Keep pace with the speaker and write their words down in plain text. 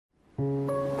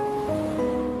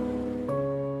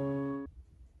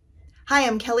Hi,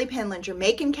 I'm Kelly Penland, your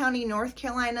Macon County, North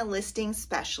Carolina listing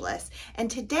specialist. And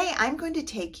today I'm going to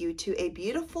take you to a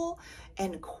beautiful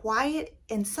and quiet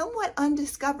and somewhat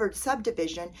undiscovered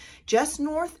subdivision just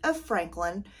north of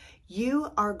Franklin.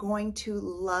 You are going to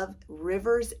love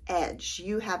River's Edge.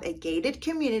 You have a gated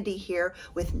community here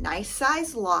with nice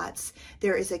sized lots.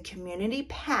 There is a community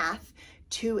path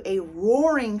to a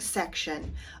roaring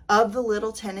section of the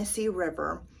Little Tennessee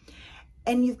River.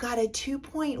 And you've got a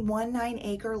 2.19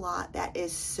 acre lot that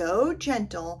is so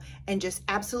gentle and just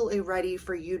absolutely ready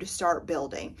for you to start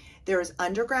building. There is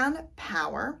underground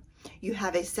power. You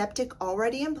have a septic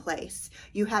already in place.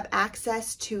 You have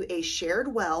access to a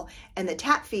shared well, and the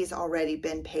tap fee's already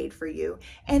been paid for you.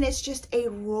 And it's just a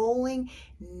rolling,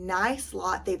 nice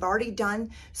lot. They've already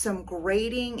done some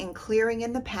grading and clearing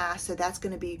in the past, so that's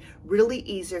going to be really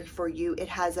easy for you. It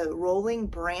has a rolling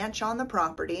branch on the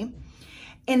property.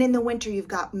 And in the winter, you've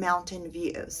got mountain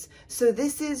views. So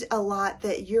this is a lot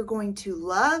that you're going to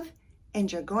love,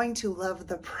 and you're going to love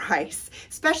the price,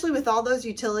 especially with all those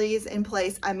utilities in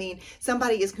place. I mean,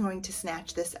 somebody is going to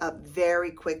snatch this up very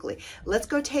quickly. Let's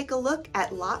go take a look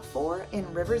at Lot 4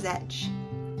 in River's Edge.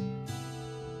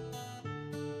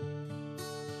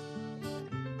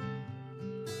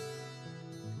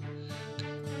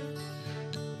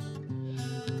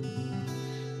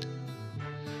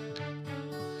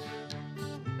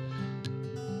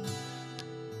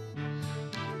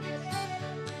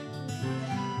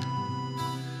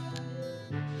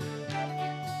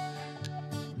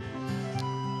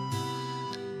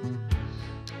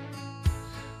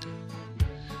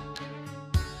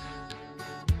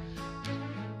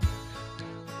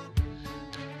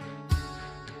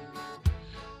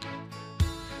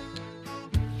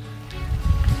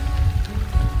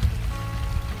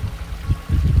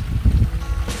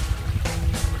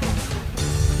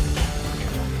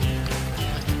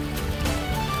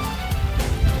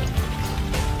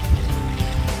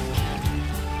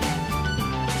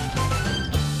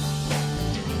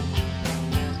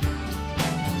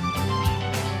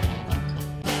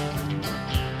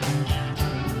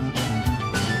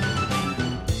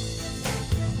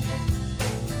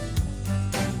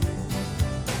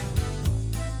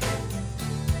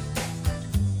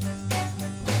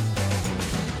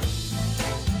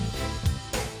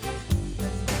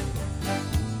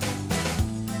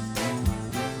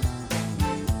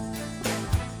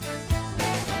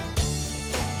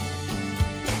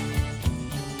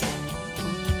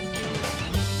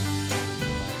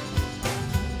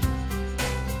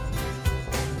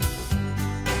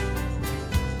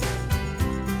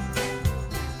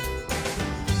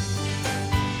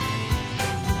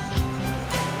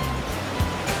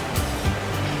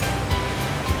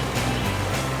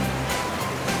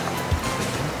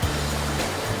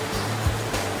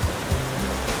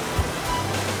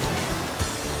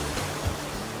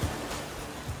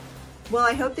 Well,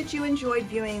 I hope that you enjoyed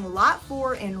viewing Lot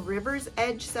 4 in River's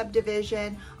Edge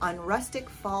subdivision on Rustic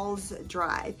Falls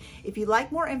Drive. If you'd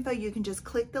like more info, you can just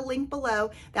click the link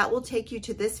below. That will take you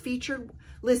to this featured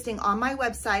listing on my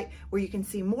website where you can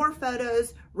see more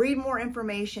photos, read more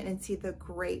information, and see the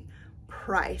great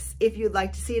price. If you'd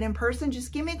like to see it in person,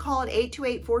 just give me a call at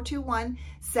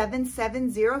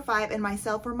 828-421-7705, and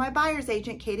myself or my buyer's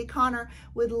agent, Katie Connor,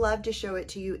 would love to show it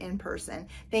to you in person.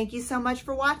 Thank you so much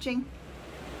for watching.